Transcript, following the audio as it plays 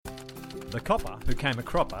The copper who came a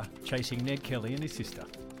cropper chasing Ned Kelly and his sister.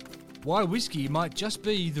 Why whiskey might just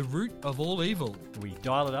be the root of all evil. We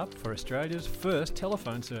dial it up for Australia's first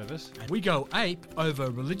telephone service. And we go ape over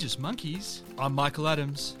religious monkeys. I'm Michael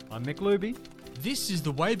Adams. I'm Mick Luby. This is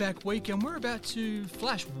the Way Back Week, and we're about to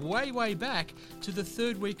flash way back to the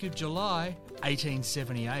third week of July,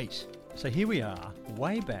 1878. So here we are,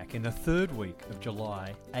 way back in the third week of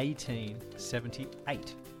July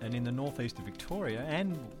 1878. And in the northeast of Victoria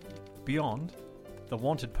and beyond, the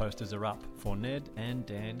wanted posters are up for Ned and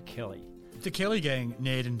Dan Kelly. The Kelly gang,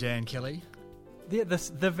 Ned and Dan Kelly. They're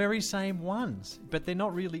the very same ones, but they're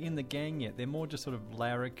not really in the gang yet. They're more just sort of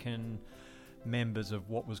larrikin members of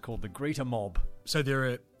what was called the Greeter Mob. So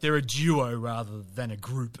they're a duo rather than a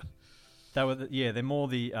group. They're more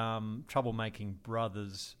the troublemaking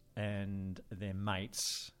brothers and their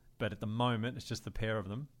mates. But at the moment, it's just the pair of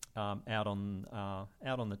them out on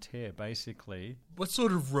the tear, basically. What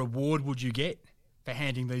sort of reward would you get for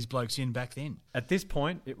handing these blokes in back then? At this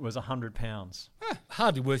point, it was £100.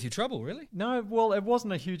 Hardly worth your trouble, really. No, well, it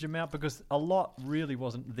wasn't a huge amount because a lot really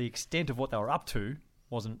wasn't. The extent of what they were up to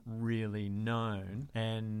wasn't really known,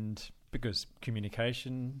 and because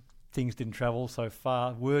communication, things didn't travel so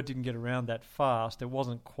far, word didn't get around that fast, it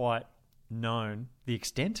wasn't quite known the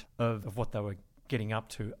extent of what they were getting up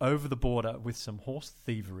to over the border with some horse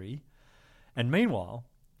thievery. And meanwhile,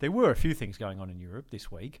 there were a few things going on in Europe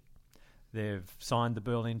this week. They've signed the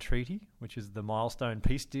Berlin Treaty, which is the milestone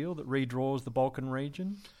peace deal that redraws the Balkan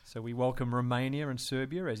region. So we welcome Romania and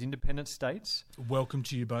Serbia as independent states. Welcome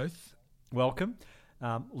to you both. Welcome.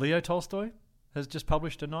 Leo Tolstoy has just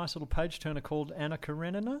published a nice little page-turner called Anna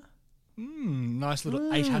Karenina. Nice little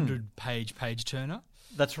 800-page page-turner.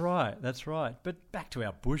 That's right. But back to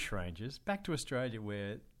our bushrangers, back to Australia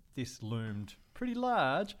where this loomed pretty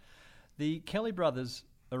large. The Kelly brothers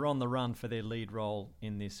are on the run for their lead role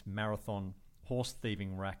in this marathon horse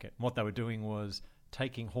thieving racket. What they were doing was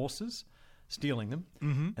taking horses, stealing them,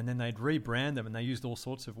 and then they'd rebrand them, and they used all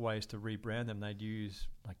sorts of ways to rebrand them. They'd use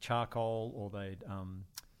like charcoal, or they'd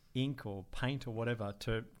ink or paint or whatever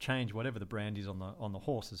to change whatever the brand is on the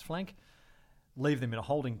horse's flank, leave them in a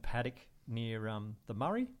holding paddock near the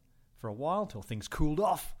Murray for a while till things cooled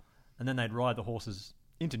off, and then they'd ride the horses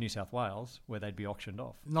into New South Wales where they'd be auctioned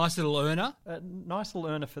off. Nice little earner. Nice little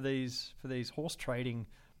earner for these horse trading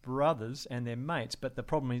brothers and their mates. But the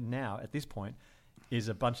problem is now, at this point, is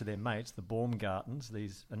a bunch of their mates, the Baumgartens,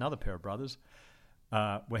 another pair of brothers,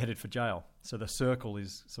 were headed for jail. So the circle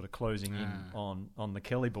is sort of closing in on the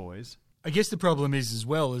Kelly boys. I guess the problem is as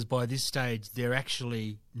well as by this stage they're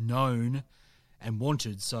actually known and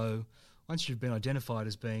wanted. So once you've been identified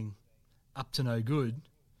as being up to no good,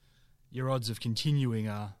 your odds of continuing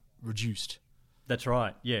are reduced. That's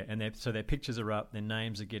right, yeah. And so their pictures are up, their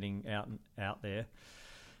names are getting out there.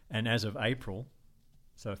 And as of April,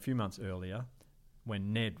 so a few months earlier,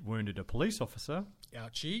 when Ned wounded a police officer...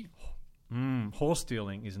 Ouchie. Horse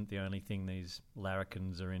stealing isn't the only thing these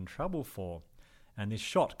larrikins are in trouble for. And this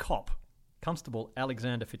shot cop, Constable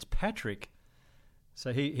Alexander Fitzpatrick,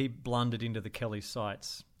 so he blundered into the Kelly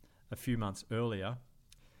sights a few months earlier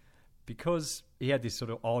because he had this sort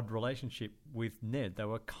of odd relationship with Ned. They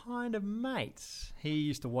were kind of mates. He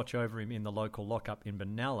used to watch over him in the local lockup in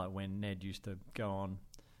Benalla when Ned used to go on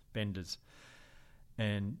benders.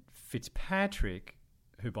 And Fitzpatrick,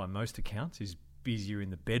 who by most accounts is busier in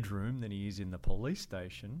the bedroom than he is in the police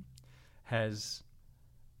station, has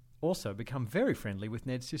also become very friendly with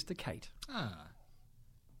Ned's sister Kate.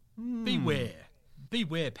 Beware,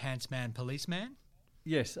 pantsman, policeman.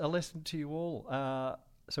 Yes, a lesson to you all.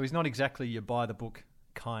 So he's not exactly your by-the-book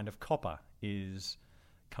kind of copper, is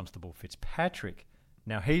Constable Fitzpatrick.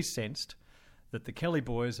 Now he's sensed that the Kelly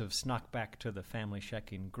boys have snuck back to the family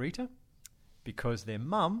shack in Greeter because their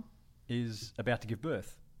mum is about to give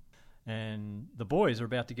birth. And the boys are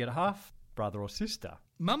about to get a half-brother or sister.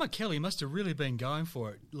 Mama Kelly must have really been going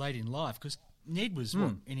for it late in life because Ned was,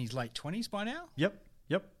 in his late 20s by now? Yep.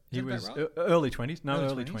 He was right? early 20s. No,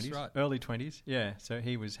 early 20s. 20s. Right. Early 20s, yeah. So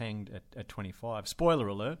he was hanged at 25. Spoiler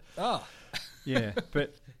alert. Oh. Yeah,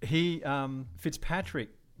 but he, Fitzpatrick,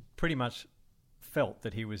 pretty much felt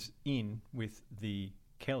that he was in with the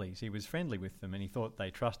Kellys. He was friendly with them and he thought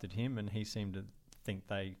they trusted him and he seemed to think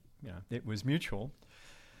it was mutual.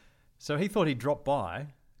 So he thought he'd drop by,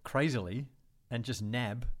 crazily, and just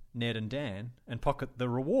nab Ned and Dan and pocket the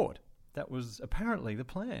reward. That was apparently the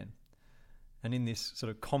plan. And in this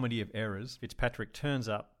sort of comedy of errors, Fitzpatrick turns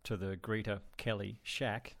up to the Greeter Kelly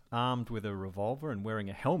shack, armed with a revolver and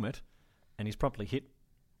wearing a helmet, and he's promptly hit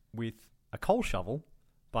with a coal shovel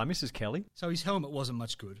by Mrs. Kelly. So his helmet wasn't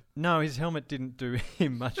much good. No, his helmet didn't do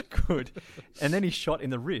him much good. And then he's shot in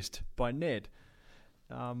the wrist by Ned.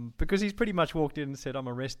 Because he's pretty much walked in and said, I'm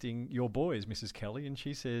arresting your boys, Mrs. Kelly. And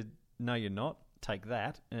she said, no, you're not. Take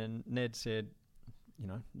that. And Ned said,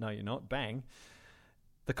 no, you're not. Bang.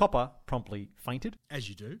 The copper promptly fainted. As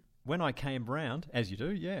you do. When I came round, as you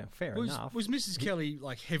do, yeah, fair enough. Was Mrs. Kelly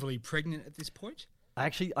heavily pregnant at this point? I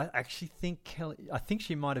actually think I think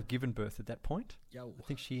she might have given birth at that point. Yo. I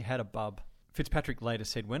think she had a bub. Fitzpatrick later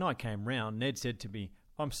said, when I came round, Ned said to me,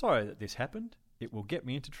 I'm sorry that this happened. It will get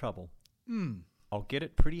me into trouble. I'll get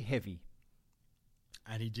it pretty heavy.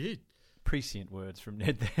 And he did. Prescient words from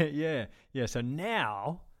Ned there. Yeah. So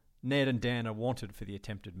now Ned and Dan are wanted for the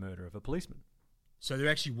attempted murder of a policeman. So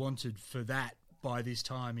they're actually wanted for that by this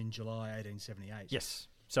time in July 1878. Yes.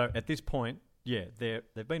 So at this point, yeah,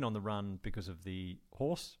 they've been on the run because of the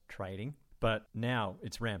horse trading, but now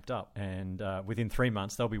it's ramped up, and within 3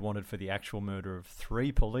 months they'll be wanted for the actual murder of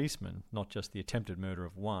 3 policemen, not just the attempted murder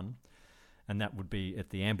of 1, and that would be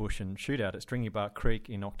at the ambush and shootout at Stringy Bark Creek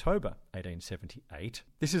in October 1878.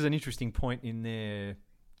 This is an interesting point in their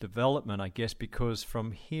development, I guess, because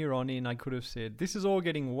from here on in I could have said, this is all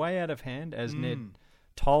getting way out of hand, as Ned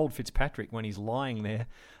told Fitzpatrick when he's lying there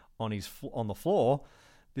on the floor.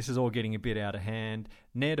 This is all getting a bit out of hand.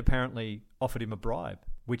 Ned apparently offered him a bribe,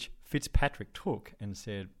 which Fitzpatrick took and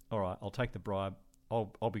said, all right, I'll take the bribe.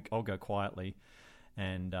 I'll go quietly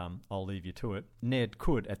and I'll leave you to it. Ned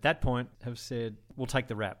could, at that point, have said, we'll take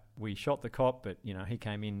the rap. We shot the cop, but, he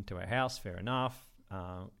came into our house, fair enough.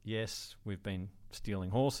 Yes, we've been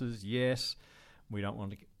stealing horses. Yes, we don't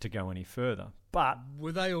want to go any further. But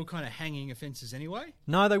were they all kind of hanging offences anyway?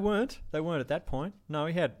 No, they weren't. They weren't at that point. No,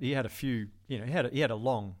 he had a few. He had a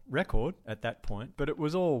long record at that point, but it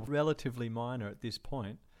was all relatively minor at this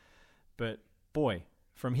point. But boy,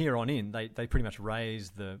 from here on in, they pretty much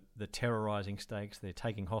raised the terrorising stakes. They're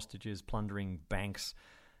taking hostages, plundering banks.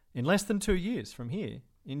 In less than 2 years from here,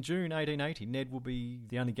 in June 1880, Ned will be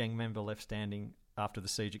the only gang member left standing after the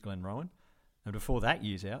siege at Glenrowan, and before that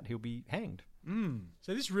year's out, he'll be hanged.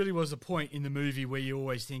 So this really was a point in the movie where you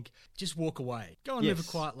always think, just walk away. Go and live a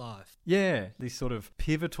quiet life. Yeah, this sort of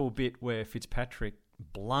pivotal bit where Fitzpatrick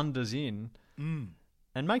blunders in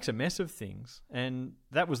and makes a mess of things. And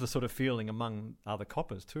that was the sort of feeling among other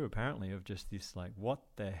coppers too, apparently, of just this, what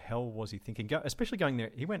the hell was he thinking? Especially going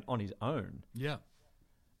there, he went on his own. Yeah.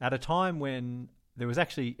 At a time when there was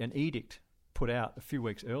actually an edict put out a few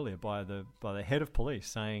weeks earlier by the head of police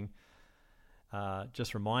saying,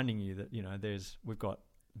 just reminding you that we've got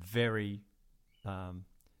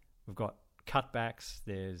cutbacks.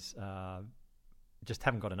 There's just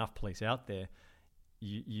haven't got enough police out there.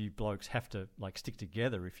 You blokes have to stick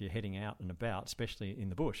together if you're heading out and about, especially in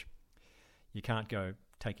the bush. You can't go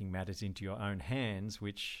taking matters into your own hands,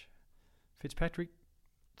 which Fitzpatrick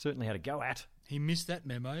certainly had a go at. He missed that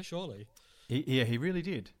memo, surely. He really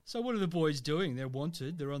did. So what are the boys doing? They're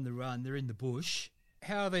wanted. They're on the run. They're in the bush.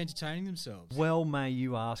 How are they entertaining themselves? Well, may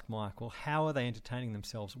you ask, Michael, how are they entertaining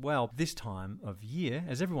themselves? Well, this time of year,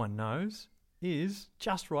 as everyone knows, is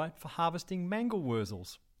just right for harvesting mangel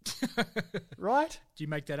wurzels. Right? Do you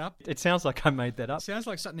make that up? It sounds like I made that up. Sounds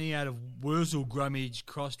like something out of Wurzel Grummage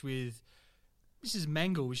crossed with Mrs.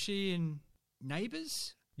 Mangle. Was she in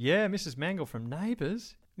Neighbours? Yeah, Mrs. Mangle from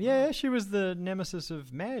Neighbours. Yeah, she was the nemesis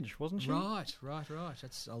of Madge, wasn't she? Right.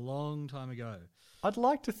 That's a long time ago. I'd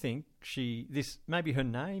like to think maybe her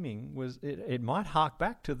naming was, it might hark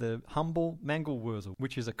back to the humble mangel wurzel,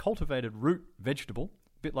 which is a cultivated root vegetable,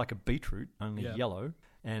 a bit like a beetroot, only yellow.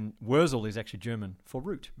 And wurzel is actually German for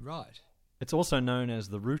root. Right. It's also known as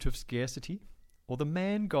the root of scarcity or the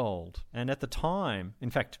mangold. And at the time,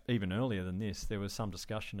 in fact, even earlier than this, there was some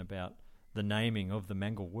discussion about the naming of the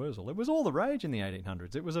mangel wurzel. It was all the rage in the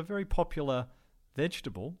 1800s. It was a very popular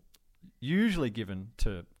vegetable, usually given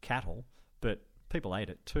to cattle, but people ate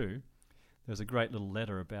it too. There was a great little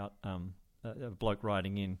letter about a bloke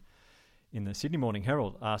writing in the Sydney Morning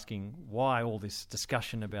Herald asking why all this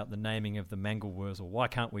discussion about the naming of the mangel wurzel. Why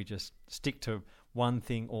can't we just stick to one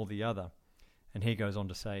thing or the other? And he goes on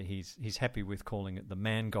to say he's happy with calling it the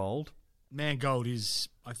mangold. Mangold is,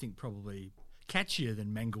 I think, probably catchier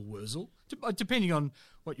than mangel wurzel, depending on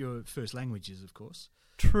what your first language is, of course.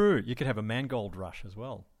 True. You could have a mangold rush as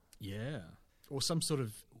well. Yeah. Or some sort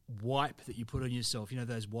of wipe that you put on yourself. You know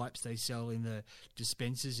those wipes they sell in the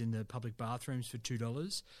dispensers in the public bathrooms for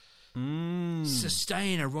 $2?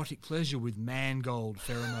 Sustain erotic pleasure with mangold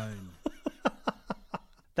pheromone.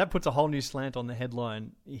 That puts a whole new slant on the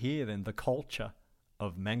headline here then, the culture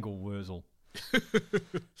of mangel wurzel.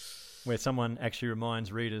 Where someone actually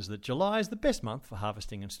reminds readers that July is the best month for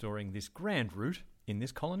harvesting and storing this grand root, in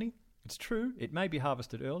this colony. It's true, it may be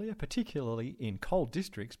harvested earlier, particularly in cold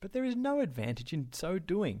districts, but there is no advantage in so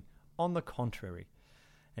doing. On the contrary.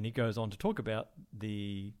 And he goes on to talk about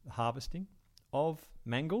the harvesting of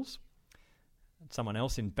mangles. Someone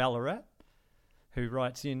else in Ballarat who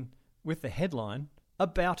writes in with the headline,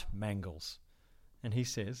 "About Mangles." And he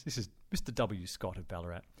says, this is Mr. W. Scott of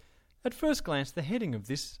Ballarat, "At first glance, the heading of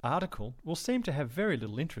this article will seem to have very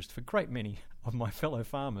little interest for a great many of my fellow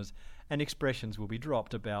farmers, and expressions will be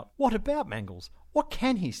dropped about, what about mangles? What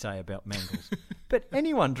can he say about mangles? But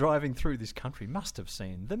anyone driving through this country must have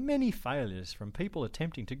seen the many failures from people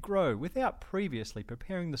attempting to grow without previously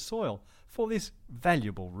preparing the soil for this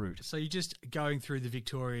valuable root." So you're just going through the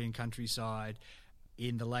Victorian countryside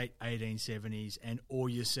in the late 1870s, and all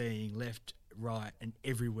you're seeing left, right, and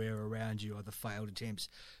everywhere around you are the failed attempts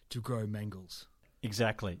to grow mangles.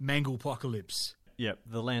 Exactly. Mangle-pocalypse. Yep,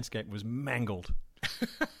 the landscape was mangled.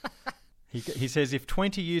 He says, "If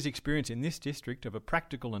 20 years' experience in this district of a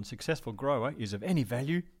practical and successful grower is of any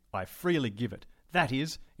value, I freely give it. That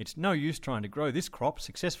is, it's no use trying to grow this crop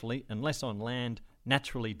successfully unless on land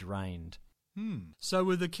naturally drained." So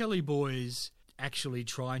were the Kelly boys actually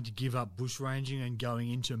trying to give up bushranging and going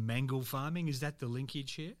into mangle farming? Is that the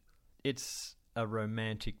linkage here? It's a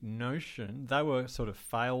romantic notion. They were sort of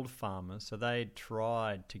failed farmers, so they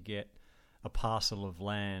tried to get a parcel of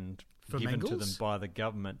land For given to them mangles? by the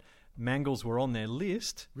government. Mangles were on their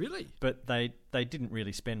list, Really? but they didn't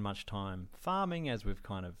really spend much time farming. As we've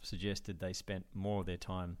kind of suggested, they spent more of their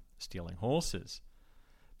time stealing horses.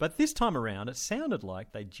 But this time around, it sounded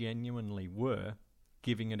like they genuinely were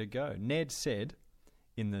giving it a go. Ned said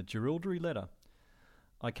in the Jerilderie letter,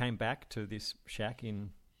 "I came back to this shack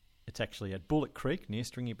it's actually at Bullock Creek, near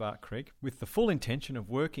Stringybark Creek, with the full intention of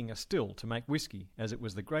working a still to make whiskey, as it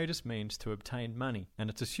was the greatest means to obtain money." And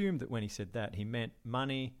it's assumed that when he said that, he meant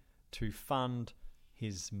money to fund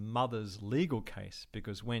his mother's legal case,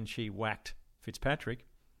 because when she whacked Fitzpatrick,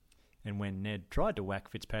 and when Ned tried to whack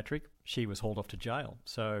Fitzpatrick, she was hauled off to jail.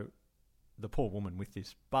 So the poor woman with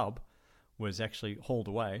this bub was actually hauled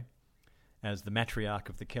away as the matriarch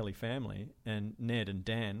of the Kelly family, and Ned and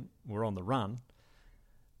Dan were on the run,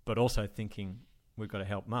 but also thinking, we've got to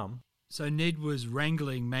help Mum. So Ned was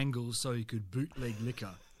wrangling mangles so he could bootleg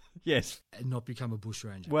liquor Yes. and not become a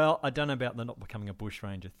bushranger. Well, I don't know about the not becoming a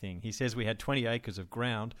bushranger thing. He says we had 20 acres of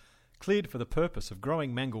ground cleared for the purpose of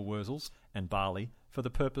growing mangel wurzels and barley for the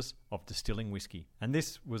purpose of distilling whiskey. And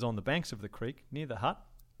this was on the banks of the creek near the hut,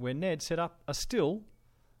 where Ned set up a still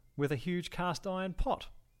with a huge cast iron pot.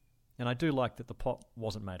 And I do like that the pot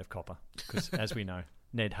wasn't made of copper, because as we know,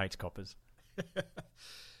 Ned hates coppers.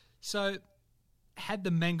 So did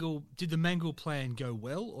the mangle plan go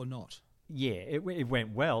well or not? Yeah, it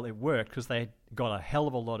went well. It worked because they got a hell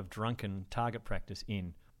of a lot of drunken target practice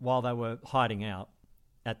in while they were hiding out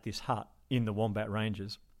at this hut in the Wombat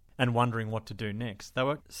Ranges and wondering what to do next. They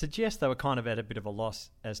were kind of at a bit of a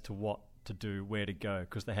loss as to what to do, where to go,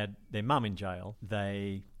 because they had their mum in jail.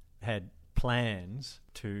 They had plans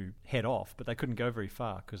to head off, but they couldn't go very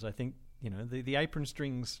far because I think, the apron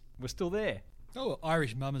strings were still there. Oh,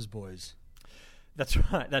 Irish mama's boys. That's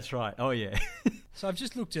right. Oh, yeah. So I've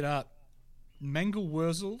just looked it up. Mangle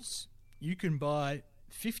wurzels, you can buy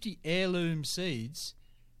 50 heirloom seeds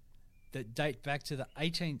that date back to the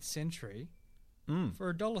 18th century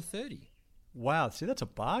for $1.30. Wow, see, that's a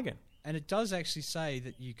bargain. And it does actually say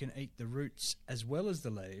that you can eat the roots as well as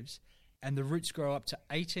the leaves, and the roots grow up to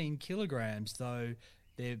 18 kilograms, though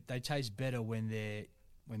they taste better when they're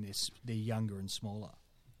younger and smaller.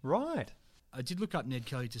 Right. I did look up Ned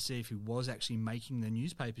Kelly to see if he was actually making the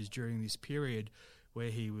newspapers during this period where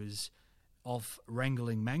he was off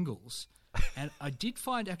wrangling mangles. And I did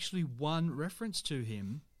find actually one reference to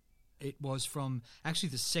him. It was from actually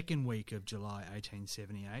the second week of July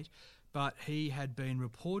 1878, but he had been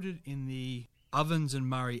reported in the Ovens and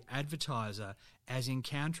Murray Advertiser as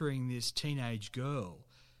encountering this teenage girl.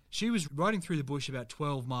 She was riding through the bush about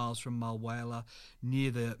 12 miles from Mulwala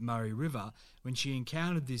near the Murray River when she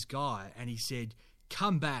encountered this guy, and he said,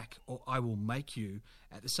 "Come back or I will make you,"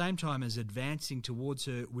 at the same time as advancing towards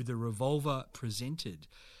her with a revolver presented.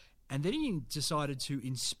 And then he decided to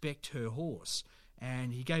inspect her horse,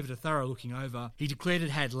 and he gave it a thorough looking over. He declared it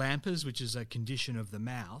had lampers, which is a condition of the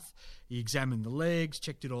mouth. He examined the legs,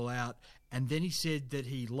 checked it all out, and then he said that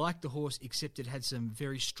he liked the horse except it had some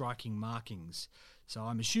very striking markings. So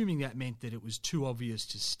I'm assuming that meant that it was too obvious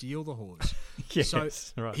to steal the horse. Yes, so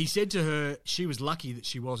right. He said to her she was lucky that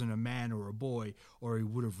she wasn't a man or a boy, or he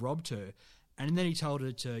would have robbed her. And then he told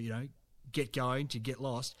her to, get going, to get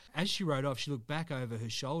lost. As she rode off, she looked back over her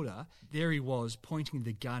shoulder. There he was, pointing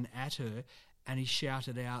the gun at her, and he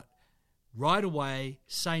shouted out, right away,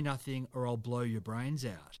 say nothing or I'll blow your brains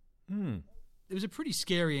out. It was a pretty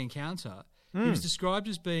scary encounter. He was described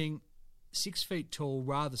as being 6 feet tall,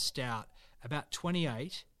 rather stout, about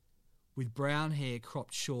 28, with brown hair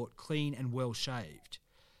cropped short, clean and well shaved.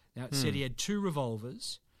 Now, it said he had 2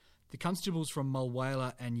 revolvers. The constables from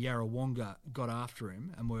Mulwala and Yarrawonga got after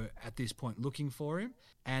him and were at this point looking for him.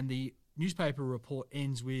 And the newspaper report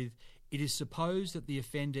ends with, "It is supposed that the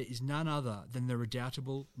offender is none other than the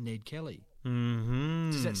redoubtable Ned Kelly."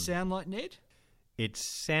 Mm-hmm. Does that sound like Ned? It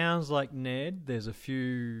sounds like Ned. There's a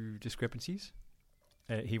few discrepancies.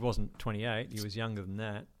 He wasn't 28. He was younger than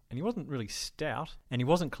that. And he wasn't really stout. And he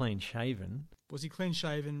wasn't clean-shaven. Was he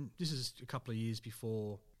clean-shaven? This is a couple of years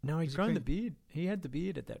before. No, he'd grown the beard. He had the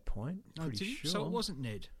beard at that point. No, pretty did he? sure. So it wasn't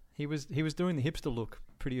Ned. He was doing the hipster look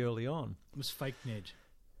pretty early on. It was fake Ned.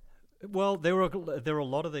 Well, there were a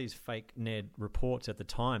lot of these fake Ned reports at the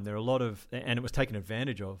time. There were a lot of, and it was taken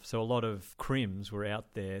advantage of. So a lot of crims were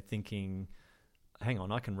out there thinking, hang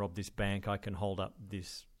on, I can rob this bank, I can hold up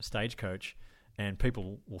this stagecoach, and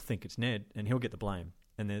people will think it's Ned, and he'll get the blame.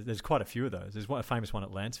 And there's quite a few of those. There's a famous one at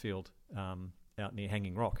Lancefield, out near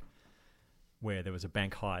Hanging Rock, where there was a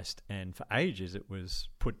bank heist, and for ages it was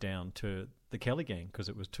put down to the Kelly gang because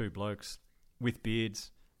it was 2 blokes with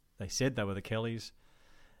beards. They said they were the Kellys,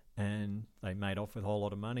 and they made off with a whole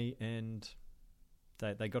lot of money, and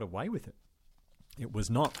they got away with it. It was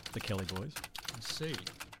not the Kelly boys. I see.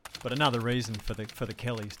 But another reason for the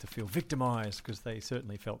Kellys to feel victimised, because they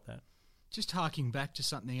certainly felt that. Just harking back to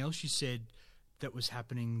something else you said that was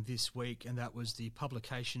happening this week, and that was the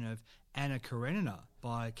publication of Anna Karenina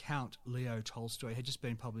by Count Leo Tolstoy. It had just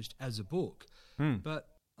been published as a book. But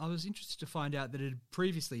I was interested to find out that it had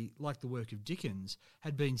previously, like the work of Dickens,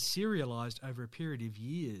 had been serialised over a period of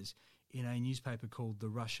years in a newspaper called The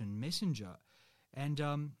Russian Messenger. And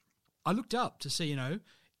I looked up to see,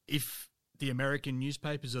 if the American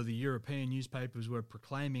newspapers or the European newspapers were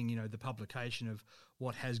proclaiming, the publication of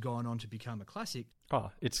what has gone on to become a classic. Oh,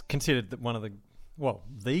 it's considered one of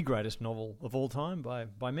the greatest novel of all time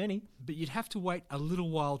by many. But you'd have to wait a little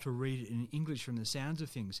while to read it in English from the sounds of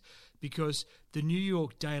things, because the New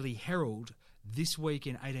York Daily Herald this week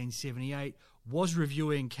in 1878 was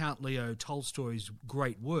reviewing Count Leo Tolstoy's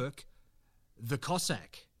great work, The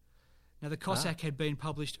Cossack. Now, The Cossack had been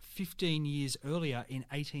published 15 years earlier in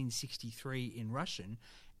 1863 in Russian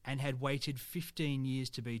and had waited 15 years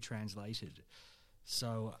to be translated.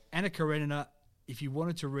 So, Anna Karenina, if you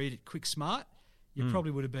wanted to read it quick smart, you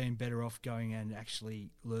probably would have been better off going and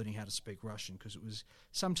actually learning how to speak Russian, because it was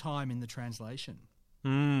some time in the translation.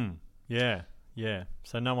 Yeah.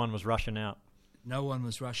 So no one was rushing out. No one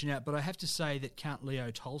was rushing out, but I have to say that Count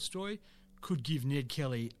Leo Tolstoy could give Ned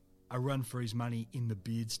Kelly a run for his money in the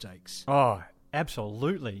beard stakes. Oh,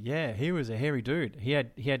 absolutely. Yeah, he was a hairy dude. He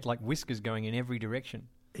had like whiskers going in every direction.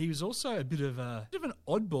 He was also a bit of an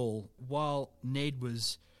oddball. While Ned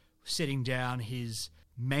was setting down his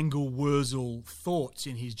Mangel-Wurzel thoughts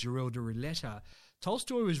in his Gerilda letter,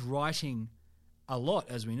 Tolstoy was writing a lot,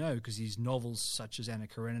 as we know, because his novels such as Anna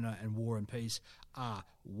Karenina and War and Peace are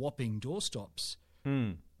whopping doorstops.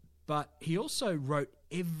 But he also wrote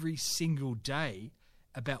every single day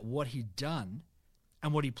about what he'd done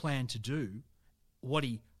and what he planned to do. What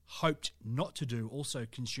he hoped not to do also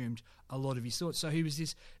consumed a lot of his thoughts. So he was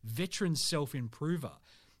this veteran self-improver.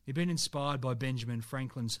 He'd been inspired by Benjamin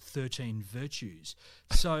Franklin's 13 Virtues.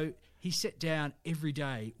 So he set down every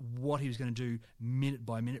day what he was going to do minute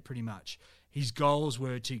by minute pretty much. His goals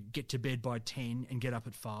were to get to bed by 10 and get up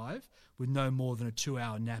at 5 with no more than a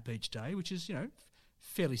 2-hour nap each day, which is,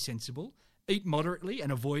 fairly sensible. Eat moderately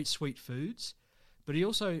and avoid sweet foods. But he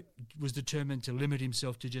also was determined to limit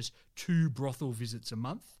himself to just 2 brothel visits a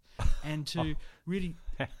month and to really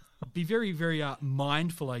be very, very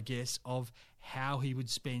mindful, I guess, of how he would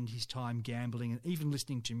spend his time gambling and even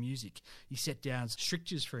listening to music. He set down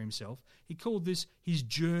strictures for himself. He called this his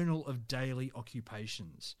journal of daily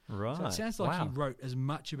occupations. Right. So it sounds like he wrote as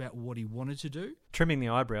much about what he wanted to do. Trimming the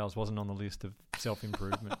eyebrows wasn't on the list of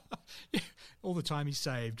self-improvement. Yeah, all the time he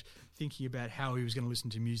saved thinking about how he was going to listen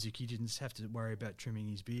to music. He didn't have to worry about trimming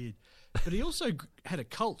his beard. But he also had a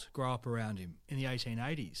cult grow up around him in the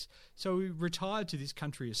 1880s. So he retired to this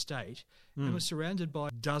country estate and was surrounded by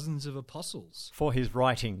dozens of apostles. For his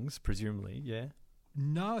writings, presumably, yeah?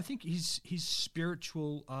 No, I think his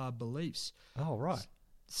spiritual beliefs. Oh, right.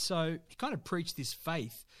 So he kind of preached this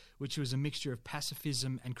faith, which was a mixture of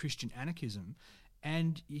pacifism and Christian anarchism.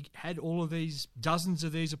 And you had all of these, dozens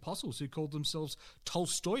of these apostles who called themselves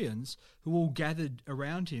Tolstoyans, who all gathered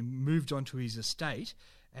around him, moved onto his estate,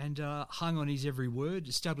 and hung on his every word,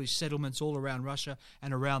 established settlements all around Russia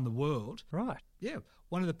and around the world. Right. Yeah,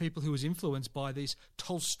 one of the people who was influenced by this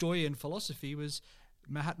Tolstoyan philosophy was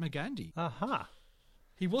Mahatma Gandhi. Aha.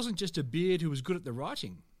 He wasn't just a beard who was good at the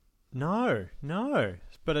writing. No.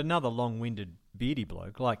 But another long-winded beardy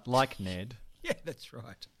bloke, like Ned. Yeah, that's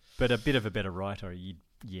right. But a bit of a better writer,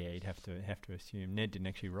 you'd have to assume. Ned didn't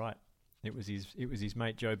actually write. It was his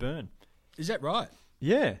mate Joe Byrne. Is that right?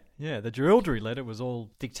 Yeah. The Jerilderie letter was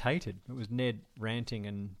all dictated. It was Ned ranting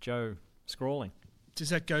and Joe scrawling. Does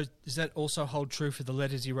that also hold true for the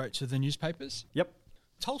letters he wrote to the newspapers? Yep.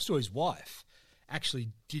 Tolstoy's wife actually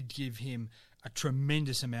did give him a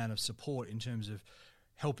tremendous amount of support in terms of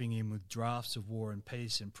helping him with drafts of War and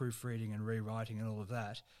Peace and proofreading and rewriting and all of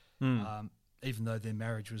that. Even though their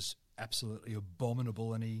marriage was absolutely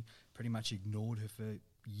abominable, and he pretty much ignored her for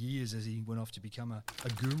years as he went off to become a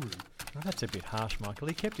guru. Well, that's a bit harsh, Michael.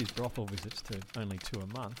 He kept his brothel visits to only 2 a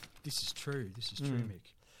month. This is true,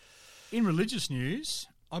 Mick. In religious news,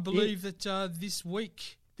 I believe that this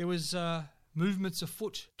week there was movements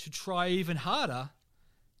afoot to try even harder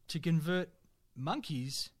to convert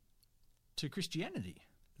monkeys to Christianity.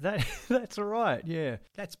 That's right, yeah.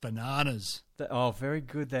 That's bananas. Very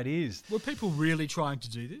good, that is. Were people really trying to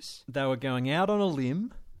do this? They were going out on a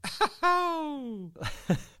limb. Oh!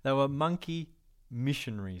 They were monkey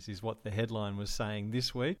missionaries, is what the headline was saying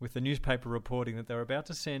this week, with the newspaper reporting that they were about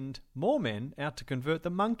to send more men out to convert the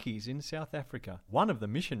monkeys in South Africa. One of the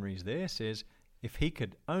missionaries there says if he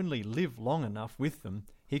could only live long enough with them,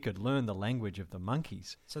 he could learn the language of the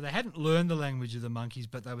monkeys. So they hadn't learned the language of the monkeys,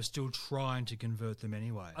 but they were still trying to convert them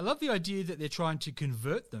anyway. I love the idea that they're trying to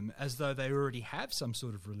convert them as though they already have some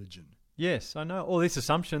sort of religion. Yes, I know. Or this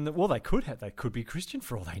assumption that, well, they could be Christian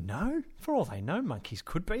for all they know. For all they know, monkeys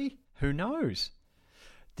could be. Who knows?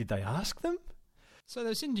 Did they ask them? So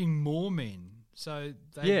they're sending more men. So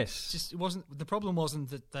the problem wasn't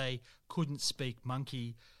that they couldn't speak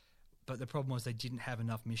monkey, but the problem was they didn't have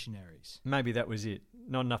enough missionaries. Maybe that was it.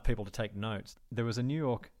 Not enough people to take notes. There was a New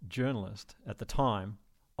York journalist at the time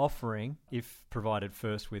offering, if provided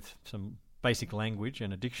first with some basic language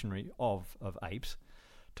and a dictionary of apes,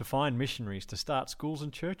 to find missionaries to start schools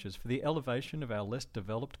and churches for the elevation of our less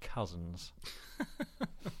developed cousins.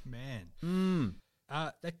 Man.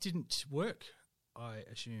 That didn't work, I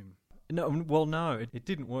assume. No, it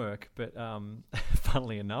didn't work, but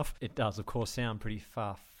funnily enough, it does, of course, sound pretty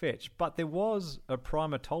far-fetched. But there was a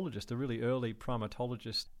primatologist, a really early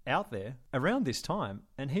primatologist out there around this time,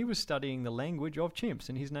 and he was studying the language of chimps,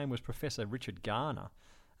 and his name was Professor Richard Garner,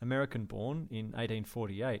 American-born in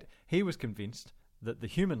 1848. He was convinced that the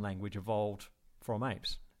human language evolved from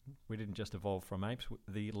apes. We didn't just evolve from apes,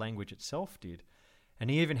 the language itself did. And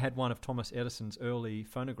he even had one of Thomas Edison's early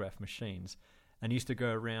phonograph machines, and used to go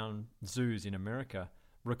around zoos in America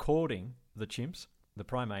recording the chimps, the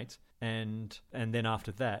primates, and then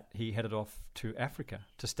after that he headed off to Africa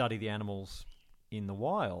to study the animals in the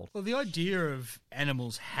wild. Well, the idea of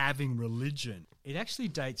animals having religion, it actually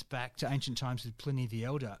dates back to ancient times with Pliny the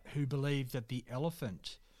Elder, who believed that the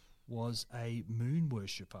elephant was a moon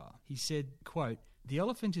worshipper. He said, quote, "The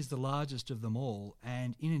elephant is the largest of them all,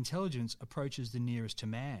 and in intelligence approaches the nearest to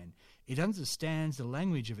man. It understands the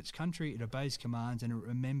language of its country, it obeys commands, and it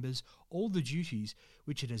remembers all the duties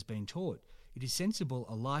which it has been taught. It is sensible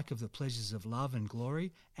alike of the pleasures of love and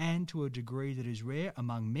glory, and to a degree that is rare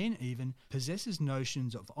among men even, possesses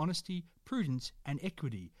notions of honesty, prudence, and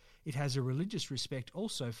equity. It has a religious respect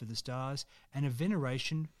also for the stars, and a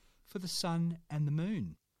veneration for the sun and the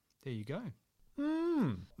moon." There you go.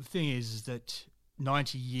 The thing is that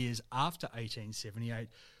 90 years after 1878,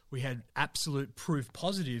 we had absolute proof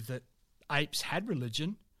positive that apes had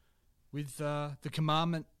religion with the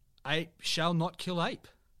commandment, ape shall not kill ape.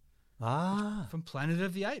 From Planet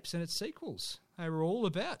of the Apes and its sequels. They were all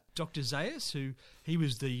about Dr. Zaius, he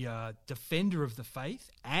was the defender of the faith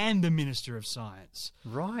and the minister of science.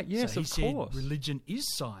 Right, yes, so of course. He said religion is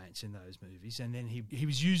science in those movies, and then he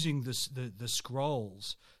was using the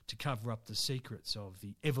scrolls to cover up the secrets of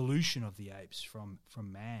the evolution of the apes from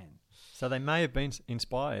man. So they may have been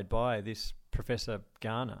inspired by this Professor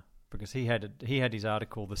Garner, because he had his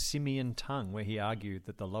article, The Simian Tongue, where he argued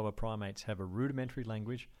that the lower primates have a rudimentary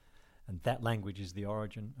language, and that language is the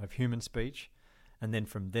origin of human speech. And then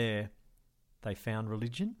from there, they found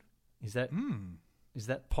religion. Is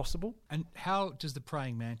that possible? And how does the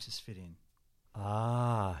praying mantis fit in?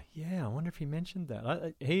 Yeah, I wonder if he mentioned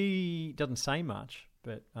that. He doesn't say much,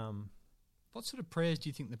 but What sort of prayers do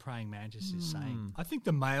you think the praying mantis is saying? I think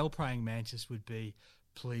the male praying mantis would be,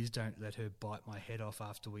 please don't let her bite my head off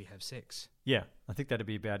after we have sex. Yeah, I think that'd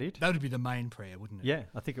be about it. That would be the main prayer, wouldn't it? Yeah,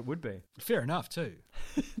 I think it would be. Fair enough, too.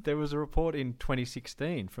 There was a report in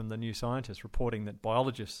 2016 from the New Scientist reporting that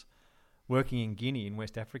biologists working in Guinea in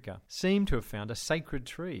West Africa seem to have found a sacred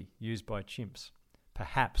tree used by chimps,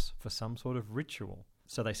 perhaps for some sort of ritual.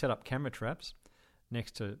 So they set up camera traps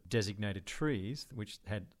next to designated trees which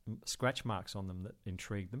had scratch marks on them that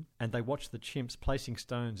intrigued them, and they watched the chimps placing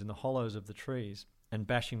stones in the hollows of the trees and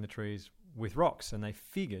bashing the trees with rocks, and they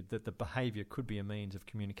figured that the behaviour could be a means of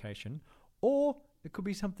communication, or it could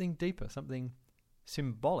be something deeper, something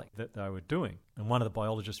symbolic that they were doing. And one of the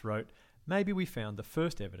biologists wrote, maybe we found the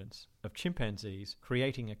first evidence of chimpanzees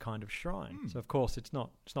creating a kind of shrine. So of course it's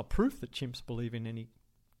not proof that chimps believe in any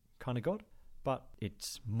kind of god, but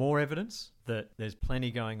it's more evidence that there's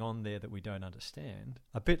plenty going on there that we don't understand.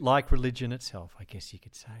 A bit like religion itself, I guess you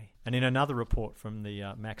could say. And in another report from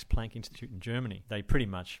the Max Planck Institute in Germany, they pretty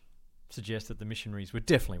much suggest that the missionaries were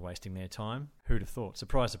definitely wasting their time. Who'd have thought?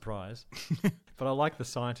 Surprise, surprise. But I like the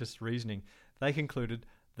scientists' reasoning. They concluded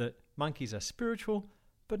that monkeys are spiritual,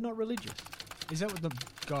 but not religious. Is that what the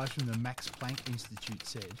guys from the Max Planck Institute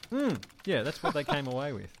said? Yeah, that's what they came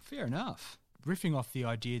away with. Fair enough. Riffing off the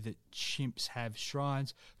idea that chimps have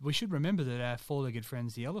shrines, we should remember that our four-legged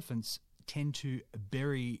friends, the elephants, tend to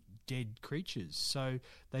bury dead creatures. So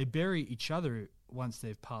they bury each other once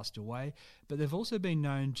they've passed away, but they've also been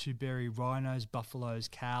known to bury rhinos, buffaloes,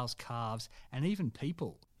 cows, calves, and even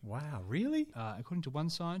people. Wow, really? According to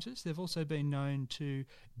one scientist, they've also been known to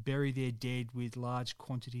bury their dead with large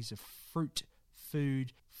quantities of fruit,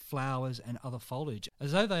 food, flowers, and other foliage,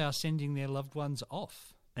 as though they are sending their loved ones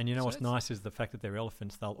off. And you know what's nice is the fact that they're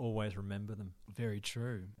elephants, they'll always remember them. Very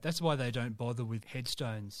true. That's why they don't bother with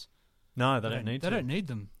headstones. No, they don't need to. They don't need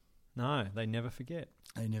them. No, they never forget.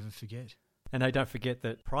 They never forget. And they don't forget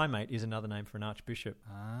that primate is another name for an archbishop.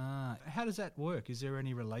 Ah, how does that work? Is there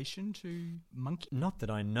any relation to monkey? Not that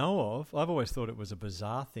I know of. I've always thought it was a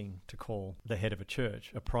bizarre thing to call the head of a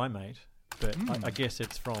church a primate. But I guess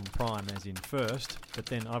it's from prime as in first, but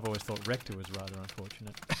then I've always thought rector was rather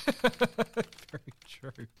unfortunate. Very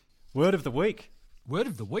true. Word of the week. Word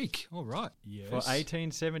of the week. All right. Yes. For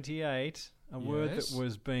 1878, a word that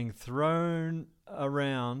was being thrown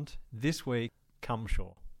around this week,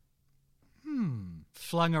 cumshaw.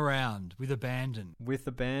 Flung around with abandon. With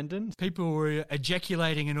abandon. People were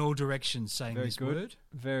ejaculating in all directions saying Very this good. word.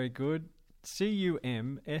 Very good. C-U-M-S-H-A-W.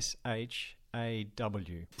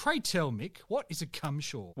 Pray tell, Mick, what is a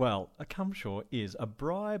cumshaw? Well, a cumshaw is a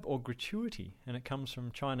bribe or gratuity, and it comes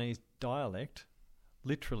from Chinese dialect,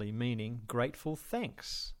 literally meaning grateful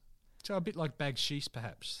thanks. So a bit like bagsheesh,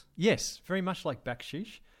 perhaps. Yes, very much like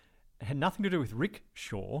bakshish. It had nothing to do with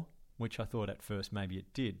rickshaw, which I thought at first maybe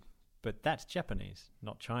it did, but that's Japanese,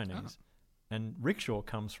 not Chinese. And rickshaw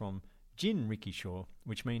comes from Jin Rikishaw,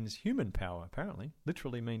 which means human power, apparently.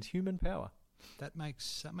 Literally means human power. That makes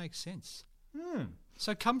sense.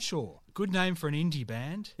 So Cumshaw, good name for an indie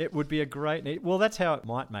band. It would be a great... Well, that's how it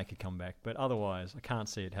might make a comeback, but otherwise I can't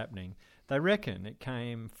see it happening. They reckon it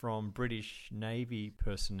came from British Navy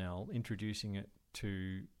personnel introducing it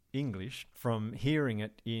to English from hearing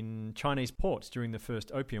it in Chinese ports during the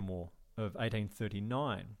First Opium War of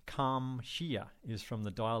 1839. Kam-Shia is from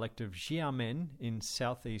the dialect of Xiamen in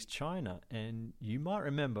southeast China, and you might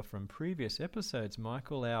remember from previous episodes,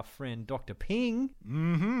 Michael, our friend Dr. Ping.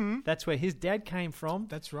 That's where his dad came from.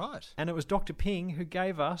 That's right. And it was Dr. Ping who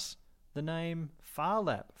gave us the name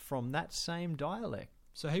Farlap from that same dialect.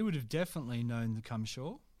 So he would have definitely known the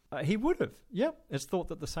Cumshaw. He would have, yep. It's thought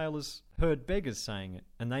that the sailors heard beggars saying it,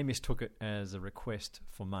 and they mistook it as a request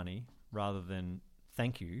for money rather than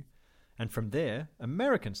thank you. And from there,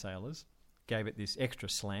 American sailors gave it this extra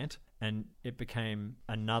slant, and it became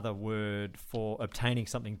another word for obtaining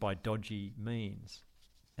something by dodgy means.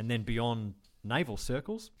 And then beyond naval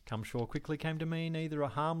circles, cumshaw quickly came to mean either a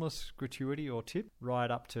harmless gratuity or tip,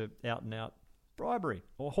 right up to out-and-out bribery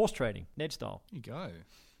or horse trading, Ned style. There you go.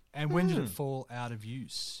 And when did it fall out of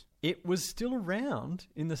use? It was still around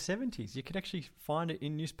in the 70s. You could actually find it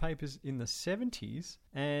in newspapers in the 70s,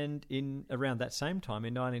 and in around that same time,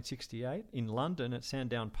 in 1968, in London at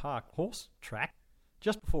Sandown Park Horse Track,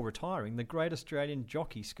 just before retiring, the great Australian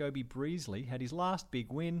jockey Scobie Breezley had his last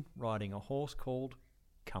big win riding a horse called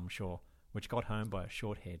Cumshaw, which got home by a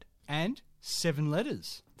short head. And 7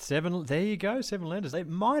 letters. There you go, 7 letters. It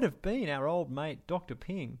might have been our old mate, Dr.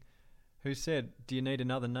 Ping, who said, do you need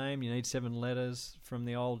another name? You need 7 letters from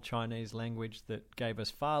the old Chinese language that gave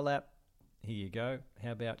us Farlap. here you go.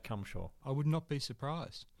 How about Cumshaw? I would not be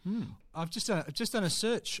surprised. I've just done a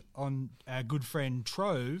search on our good friend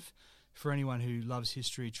Trove. For anyone who loves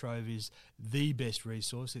history, Trove is the best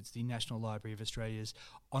resource. It's the National Library of Australia's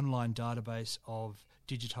online database of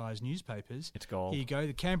digitised newspapers. It's gold. Here you go.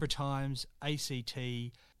 The Canberra Times, ACT,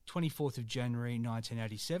 24th of January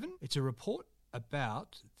 1987. It's a report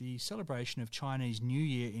about the celebration of Chinese New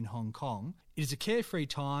Year in Hong Kong. It is a carefree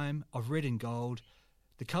time of red and gold,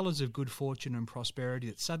 the colours of good fortune and prosperity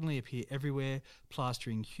that suddenly appear everywhere,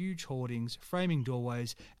 plastering huge hoardings, framing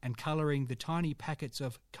doorways, and colouring the tiny packets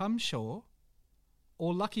of Cumshaw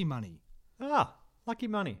or lucky money. Ah, lucky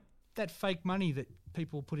money. That fake money that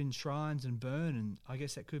people put in shrines and burn, and I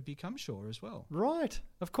guess that could be Cumshaw as well. Right,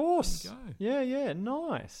 of course. There you go. Yeah,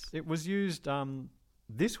 nice. It was used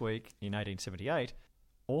this week in 1878,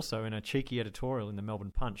 also in a cheeky editorial in the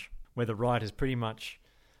Melbourne Punch, where the writer's pretty much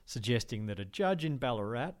suggesting that a judge in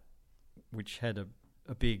Ballarat, which had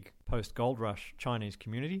a big post-gold rush Chinese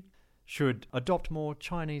community, should adopt more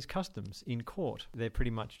Chinese customs in court. They're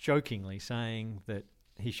pretty much jokingly saying that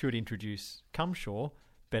he should introduce Cumshaw,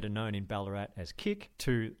 better known in Ballarat as kick,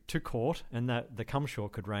 to court, and that the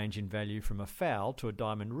Cumshaw could range in value from a fowl to a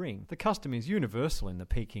diamond ring. The custom is universal in the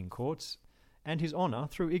Peking courts, and His Honour,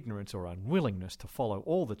 through ignorance or unwillingness to follow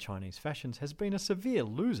all the Chinese fashions, has been a severe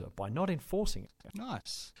loser by not enforcing it.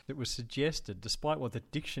 Nice. It was suggested, despite what the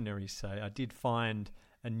dictionaries say, I did find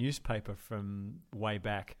a newspaper from way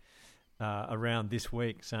back around this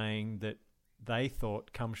week saying that they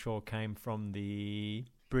thought Cumshaw came from the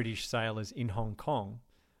British sailors in Hong Kong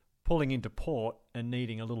pulling into port and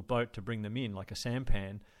needing a little boat to bring them in, like a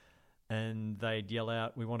sampan, and they'd yell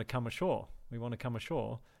out, "We want to come ashore, we want to come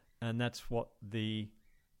ashore." And that's what the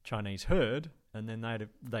Chinese heard, and then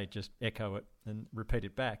they'd just echo it and repeat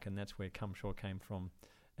it back, and that's where Cumshaw came from,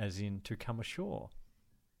 as in to come ashore.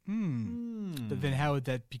 But then how would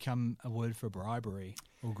that become a word for bribery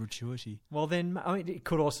or gratuity? Well, then, I mean, it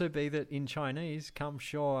could also be that in Chinese,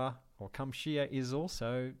 Cumshaw or Cumshia is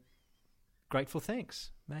also grateful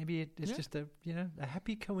thanks. Maybe it's just a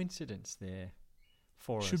happy coincidence there.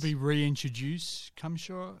 Should we reintroduce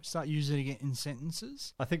Cumshaw? Start using it in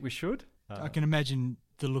sentences? I think we should. I can imagine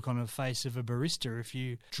the look on the face of a barista if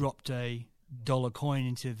you dropped a dollar coin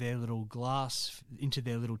into their little glass, into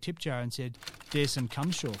their little tip jar and said, "There's some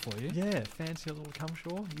Cumshaw for you." Yeah, fancy a little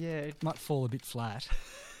Cumshaw. Yeah. It might fall a bit flat.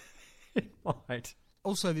 It might.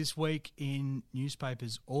 Also this week in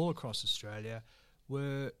newspapers all across Australia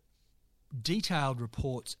were detailed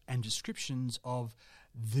reports and descriptions of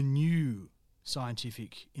the new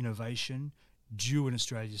scientific innovation due in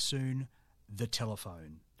Australia soon, the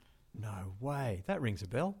telephone. No way. That rings a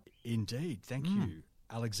bell. Indeed. Thank you,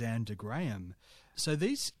 Alexander Graham. So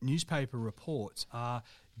these newspaper reports are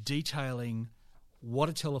detailing what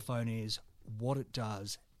a telephone is, what it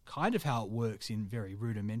does, kind of how it works in very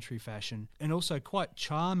rudimentary fashion, and also quite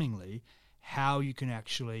charmingly how you should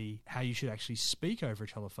actually speak over a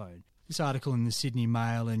telephone. This article in the Sydney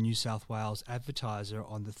Mail and New South Wales Advertiser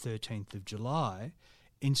on the 13th of July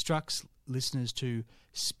instructs listeners to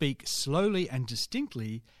speak slowly and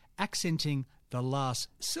distinctly, accenting the last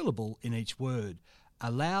syllable in each word.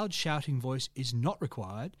 A loud shouting voice is not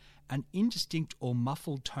required. An indistinct or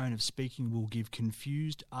muffled tone of speaking will give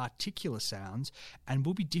confused articulate sounds and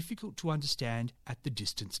will be difficult to understand at the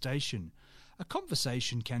distant station. A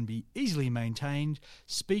conversation can be easily maintained.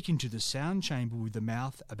 Speak into the sound chamber with the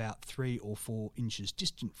mouth about 3 or 4 inches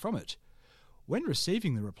distant from it. When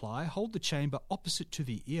receiving the reply, hold the chamber opposite to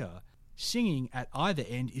the ear. Singing at either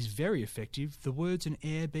end is very effective, the words and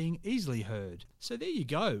air being easily heard. So there you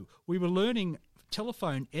go. We were learning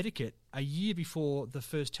telephone etiquette a year before the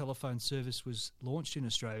first telephone service was launched in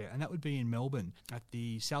Australia, and that would be in Melbourne at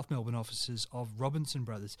the South Melbourne offices of Robinson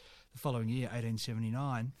Brothers the following year,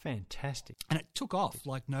 1879. Fantastic. And it took off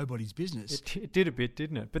like nobody's business. It did a bit,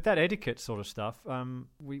 didn't it? But that etiquette sort of stuff,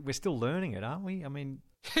 we're still learning it, aren't we? I mean...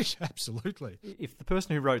 Absolutely. If the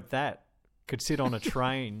person who wrote that could sit on a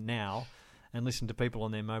train now and listen to people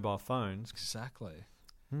on their mobile phones... Exactly.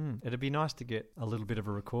 It'd be nice to get a little bit of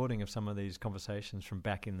a recording of some of these conversations from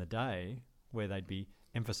back in the day where they'd be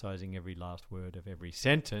emphasising every last word of every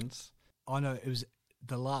sentence. I know, it was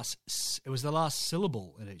the last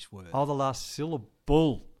syllable in each word. Oh, the last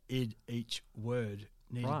syllable. In each word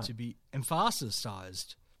needed to be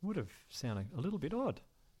emphasised. Would have sounded a little bit odd.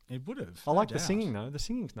 It would have. I like the singing, though. The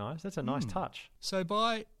singing's nice. That's a nice touch. So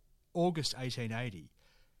by August 1880,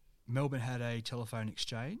 Melbourne had a telephone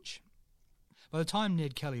exchange. By the time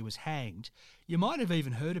Ned Kelly was hanged, you might have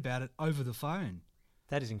even heard about it over the phone.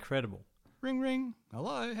 That is incredible. Ring, ring.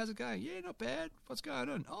 Hello, how's it going? Yeah, not bad. What's going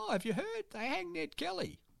on? Oh, have you heard? They hanged Ned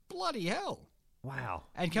Kelly. Bloody hell. Wow.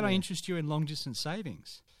 And can I interest you in long-distance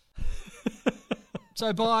savings?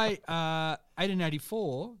 So by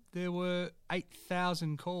 1884, there were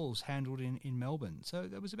 8,000 calls handled in Melbourne. So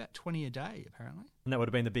that was about 20 a day, apparently. And that would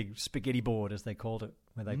have been the big spaghetti board, as they called it,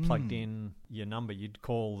 where they plugged in your number. You'd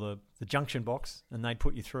call the junction box and they'd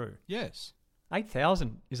put you through. Yes.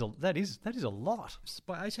 8,000 that is a lot.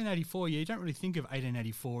 By 1884, you don't really think of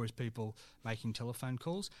 1884 as people making telephone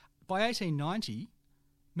calls. By 1890,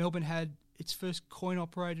 Melbourne had its first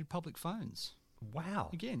coin-operated public phones. Wow.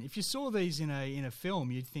 Again, if you saw these in a film,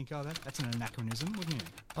 you'd think, oh, that's an anachronism, wouldn't you?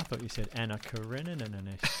 I thought you said Anna Karenina.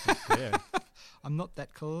 Yeah. I'm not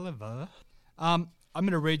that clever. I'm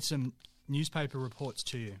going to read some newspaper reports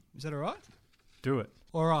to you. Is that all right? Do it.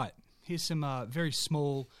 All right. Here's some very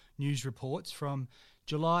small news reports from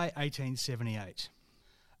July 1878.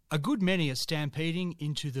 A good many are stampeding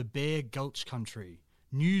into the Bear Gulch country.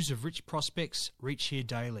 News of rich prospects reach here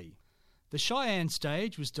daily. The Cheyenne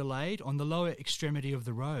stage was delayed on the lower extremity of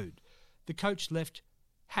the road. The coach left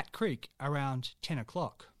Hat Creek around 10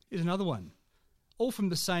 o'clock. Here's another one. All from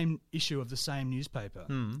the same issue of the same newspaper.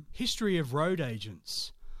 History of road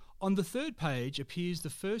agents. On the third page appears the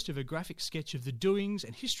first of a graphic sketch of the doings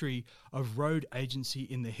and history of road agency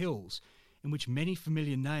in the hills, in which many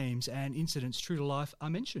familiar names and incidents true to life are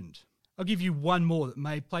mentioned. I'll give you one more that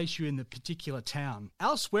may place you in the particular town.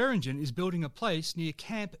 Al Swearingen is building a place near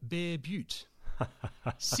Camp Bear Butte.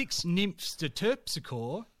 6 nymphs de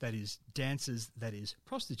terpsichore, that is dancers, that is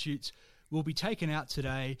prostitutes, will be taken out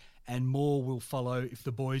today, and more will follow if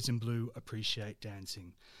the boys in blue appreciate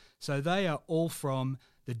dancing. So they are all from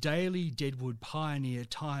the Daily Deadwood Pioneer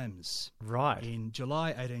Times. Right. In July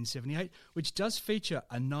 1878, which does feature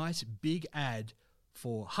a nice big ad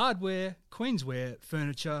for hardware, Queensware,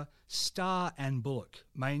 furniture, Star and Bullock,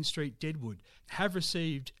 Main Street, Deadwood, have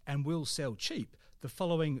received and will sell cheap the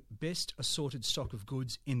following best assorted stock of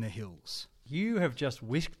goods in the hills. You have just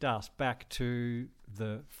whisked us back to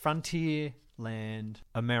the frontier land,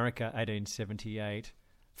 America, 1878.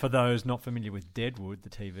 For those not familiar with Deadwood, the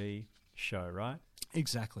TV show, right?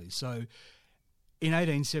 Exactly. So in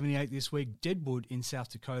 1878 this week, Deadwood in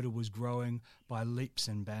South Dakota was growing by leaps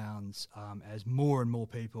and bounds as more and more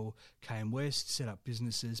people came west, set up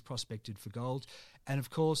businesses, prospected for gold. And of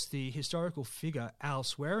course, the historical figure Al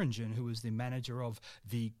Swearingen, who was the manager of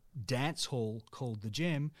the dance hall called The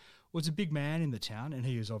Gem, was a big man in the town, and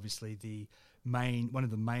he was obviously one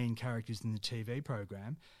of the main characters in the TV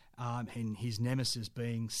program. And his nemesis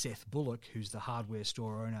being Seth Bullock, who's the hardware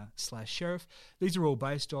store owner / sheriff. These are all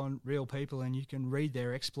based on real people, and you can read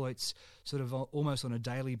their exploits sort of almost on a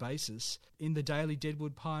daily basis in the Daily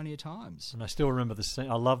Deadwood Pioneer Times. And I still remember the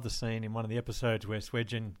scene. I love the scene in one of the episodes where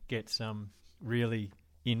Swedgen gets really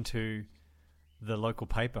into the local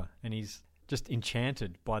paper, and he's just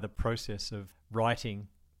enchanted by the process of writing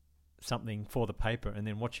something for the paper and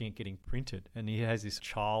then watching it getting printed. And he has this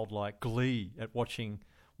childlike glee at watching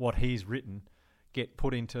what he's written get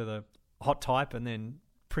put into the hot type and then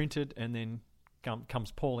printed and then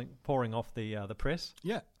comes pouring off the press.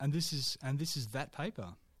 Yeah, and this is that paper.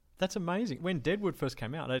 That's amazing. When Deadwood first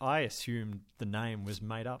came out, I assumed the name was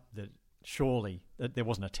made up, that surely that there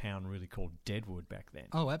wasn't a town really called Deadwood back then.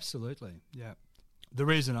 Oh, absolutely. Yeah. The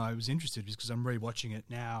reason I was interested is because I'm rewatching it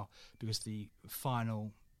now because the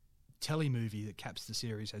final telemovie that caps the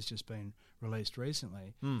series has just been released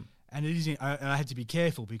recently. And it is. I had to be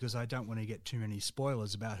careful because I don't want to get too many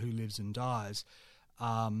spoilers about who lives and dies,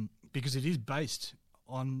 because it is based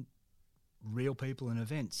on real people and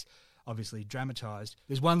events, obviously dramatised.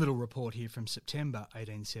 There's one little report here from September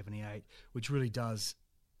 1878, which really does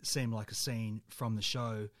seem like a scene from the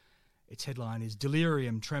show. Its headline is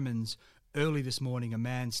 "Delirium Tremens. Early this morning, a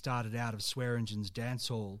man started out of Swearingen's dance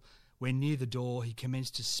hall. When near the door, he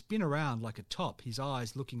commenced to spin around like a top, his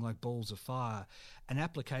eyes looking like balls of fire. An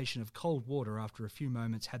application of cold water after a few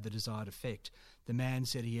moments had the desired effect. The man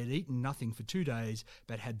said he had eaten nothing for 2 days,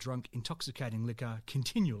 but had drunk intoxicating liquor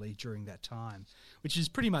continually during that time," which is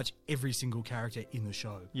pretty much every single character in the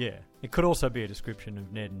show. Yeah. It could also be a description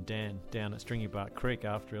of Ned and Dan down at Stringy Bark Creek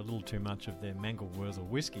after a little too much of their Mangelwurzel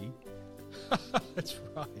whiskey. That's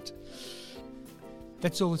right.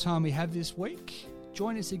 That's all the time we have this week.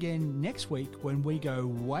 Join us again next week when we go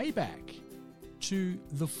way back to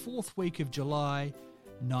the 4th week of July,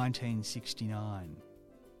 1969.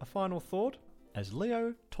 A final thought? As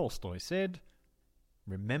Leo Tolstoy said,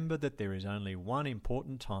 remember that there is only one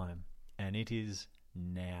important time, and it is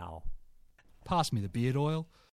now. Pass me the beard oil.